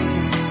you,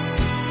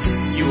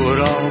 you would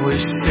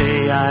always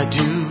say I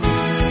do.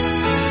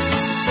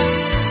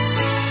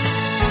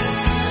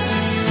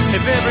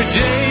 If every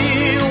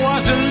day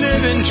was a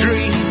living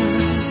dream,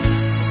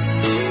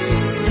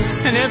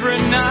 and every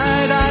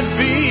night I'd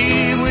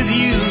be with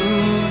you,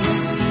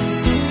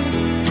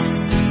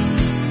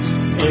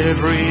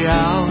 every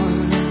hour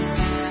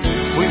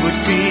we would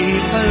be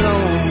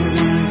alone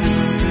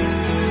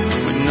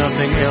with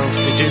nothing else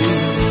to do.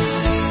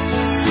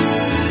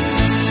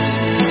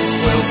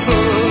 Well,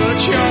 put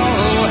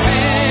your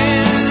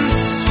hands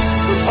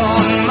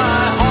upon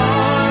my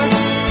heart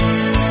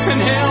and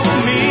help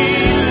me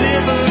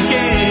live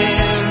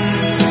again.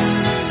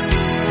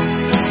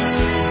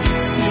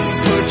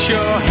 Put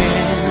your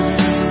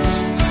hands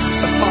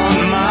upon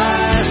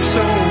my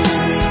soul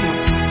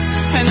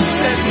and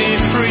set me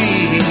free.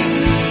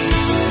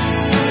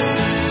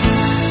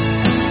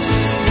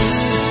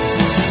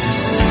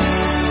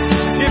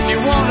 If you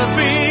want to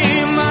be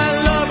my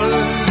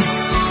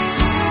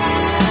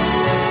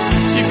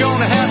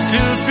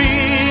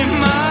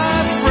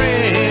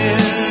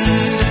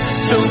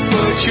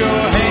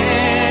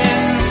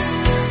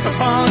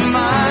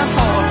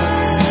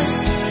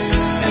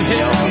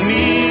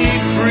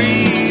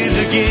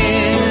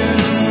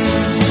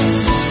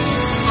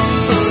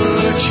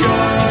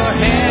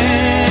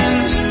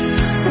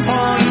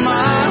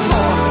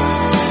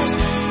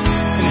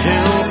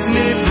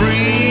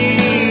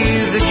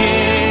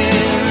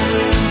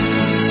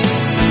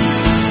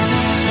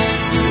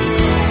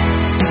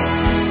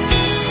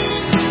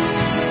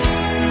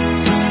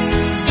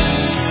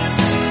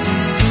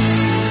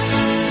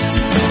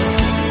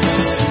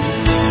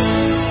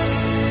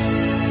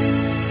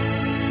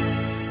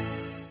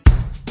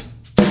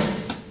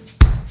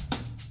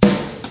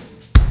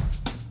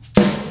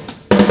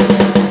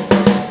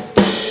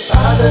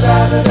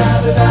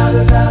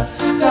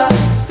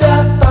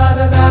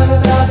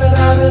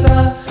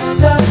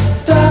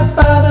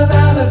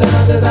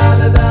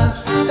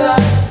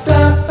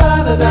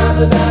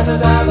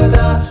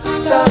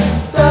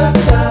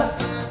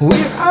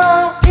We're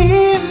all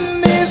in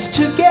this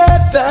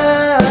together.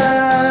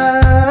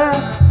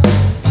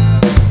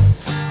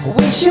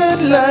 We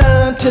should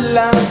learn to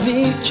love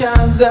each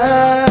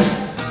other.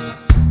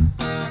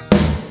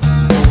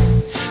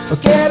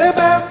 Forget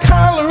about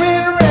color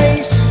and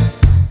race.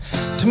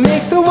 To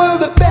make the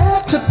world a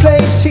better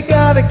place, you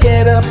gotta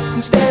get up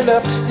and stand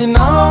up and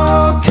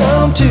all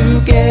come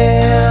together.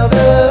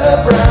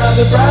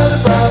 Brother, brother,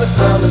 brother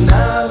from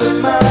another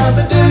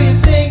mother, do you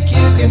think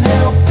you can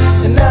help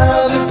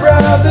another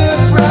brother?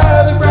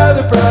 Brother,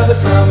 brother, brother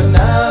from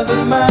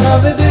another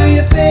mother, do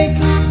you think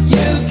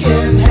you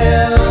can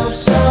help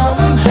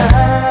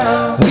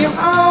somehow? We're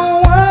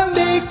all one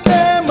big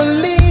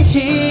family.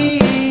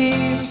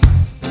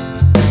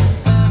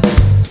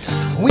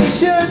 We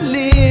should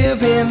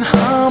live in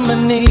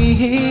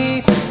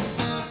harmony.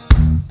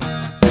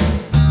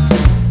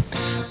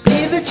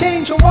 Be the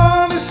change I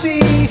wanna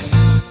see.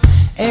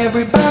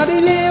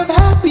 Everybody live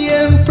happy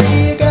and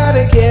free. You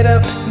gotta get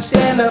up and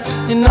stand up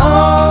and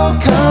all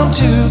come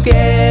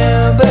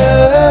together.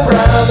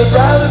 Brother,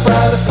 brother,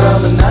 brother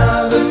from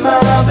another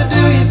mother,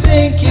 do you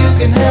think you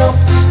can help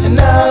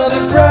another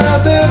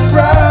brother?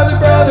 Brother,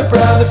 brother,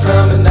 brother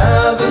from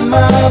another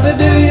mother,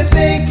 do you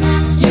think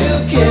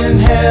you can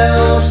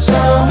help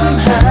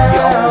somehow?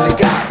 You only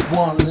got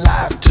one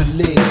life to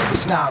live.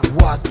 It's not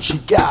what you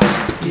got,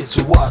 it's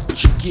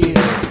what you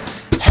give.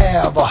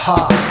 Have a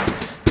heart,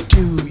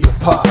 do your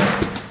part.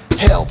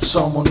 Help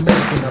someone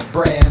making a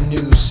brand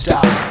new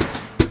start.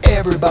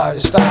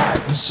 Everybody's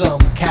fighting some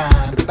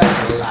kind of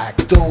battle, like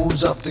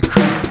those up the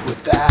creek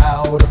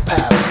without a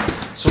paddle.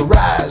 So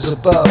rise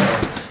above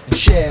and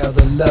share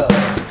the love.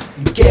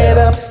 And Get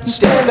up and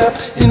stand up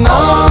and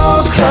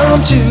all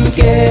come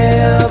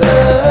together.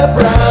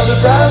 Brother,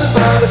 brother,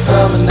 brother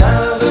from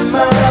another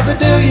mother,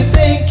 do you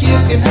think you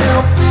can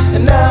help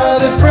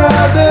another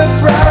brother?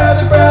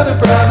 Brother, brother,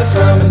 brother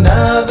from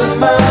another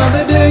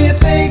mother, do you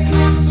think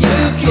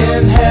you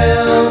can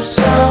help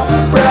some?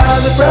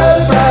 Brother,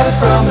 brother, brother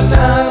from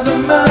another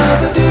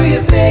mother, do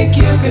you think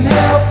you can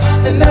help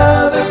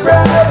another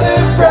brother?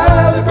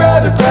 Brother,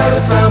 brother,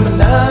 brother from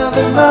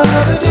another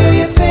mother, do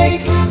you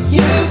think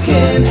you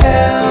can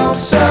help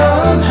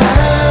somehow?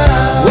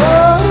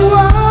 Whoa,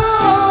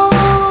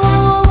 whoa.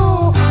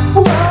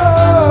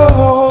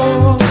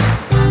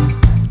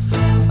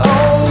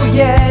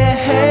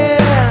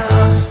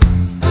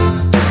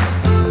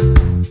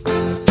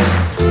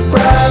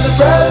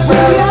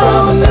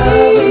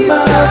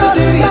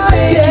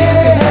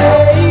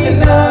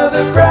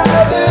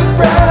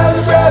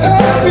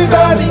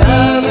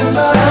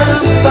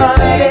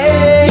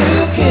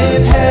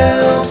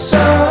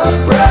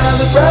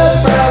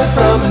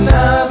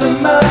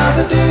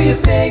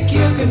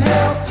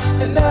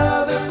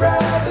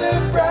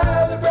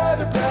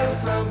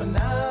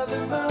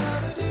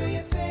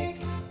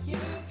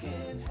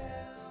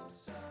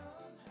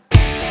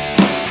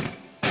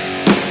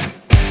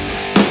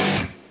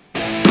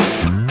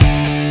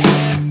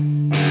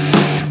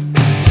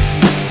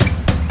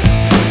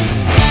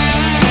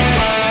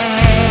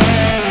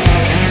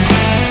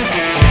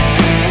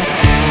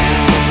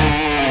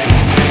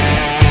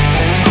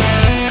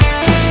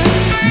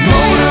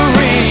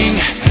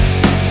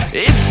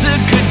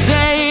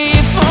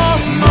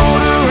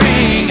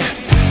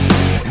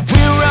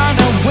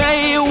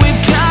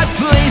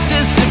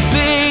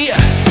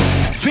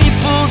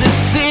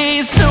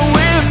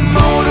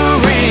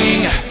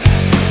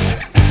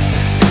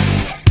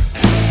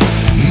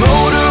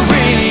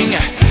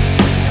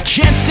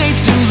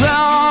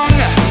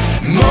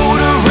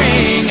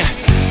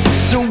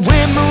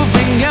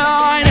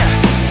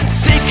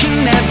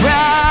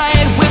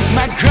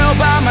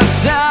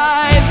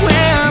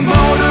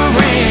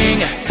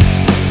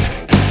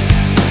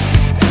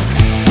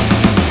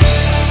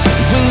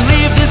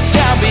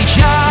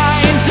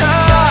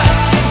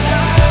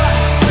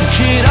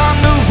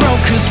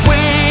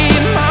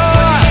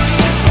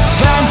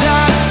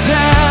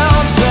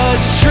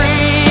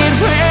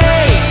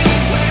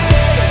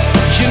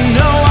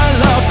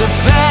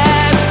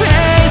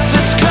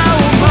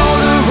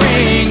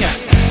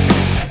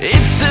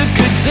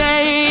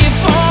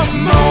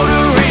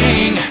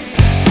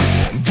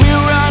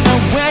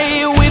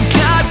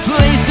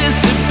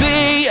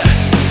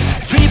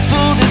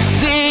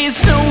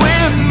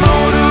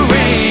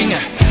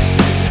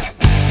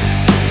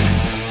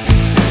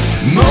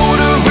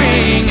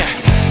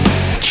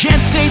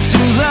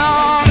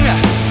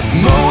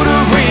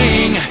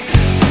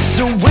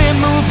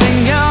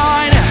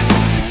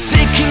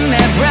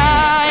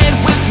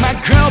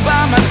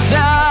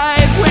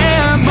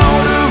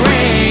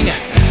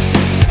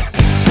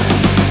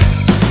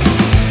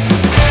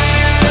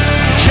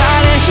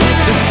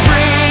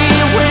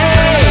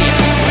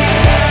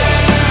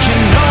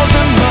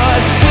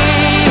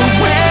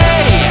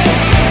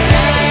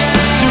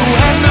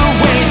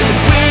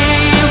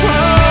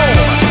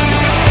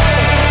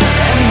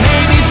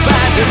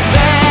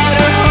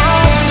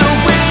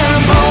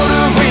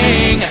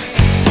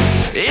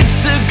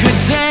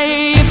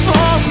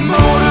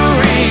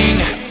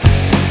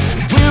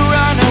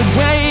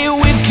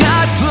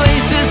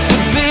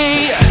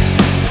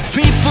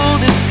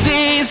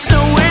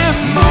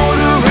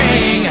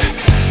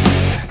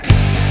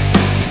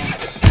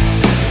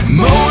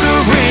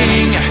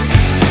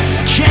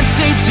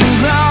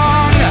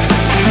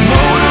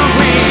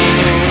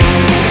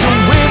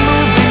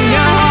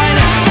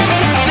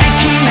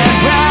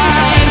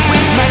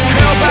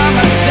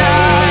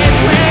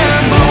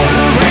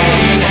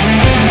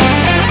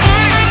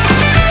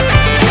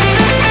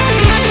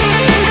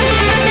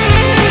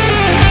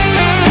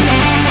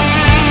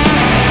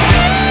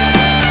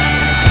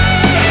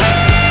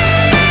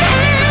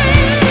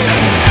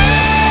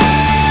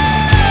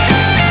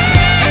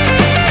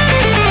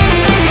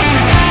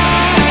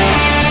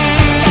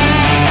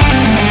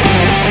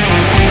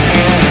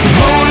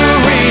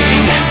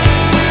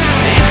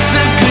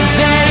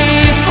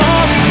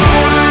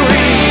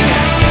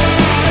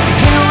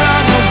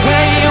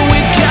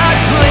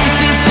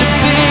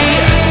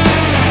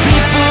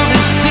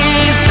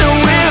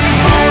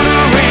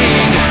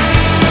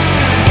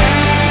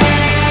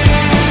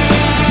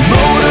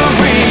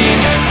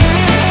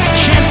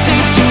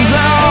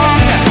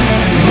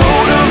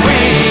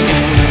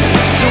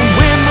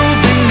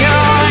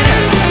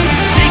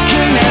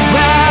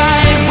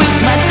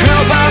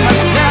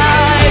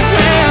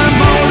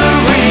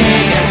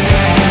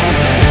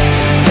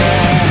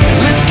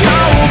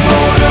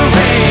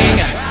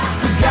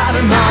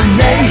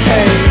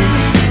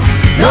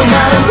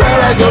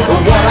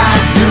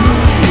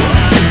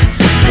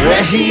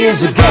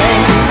 is a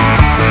game.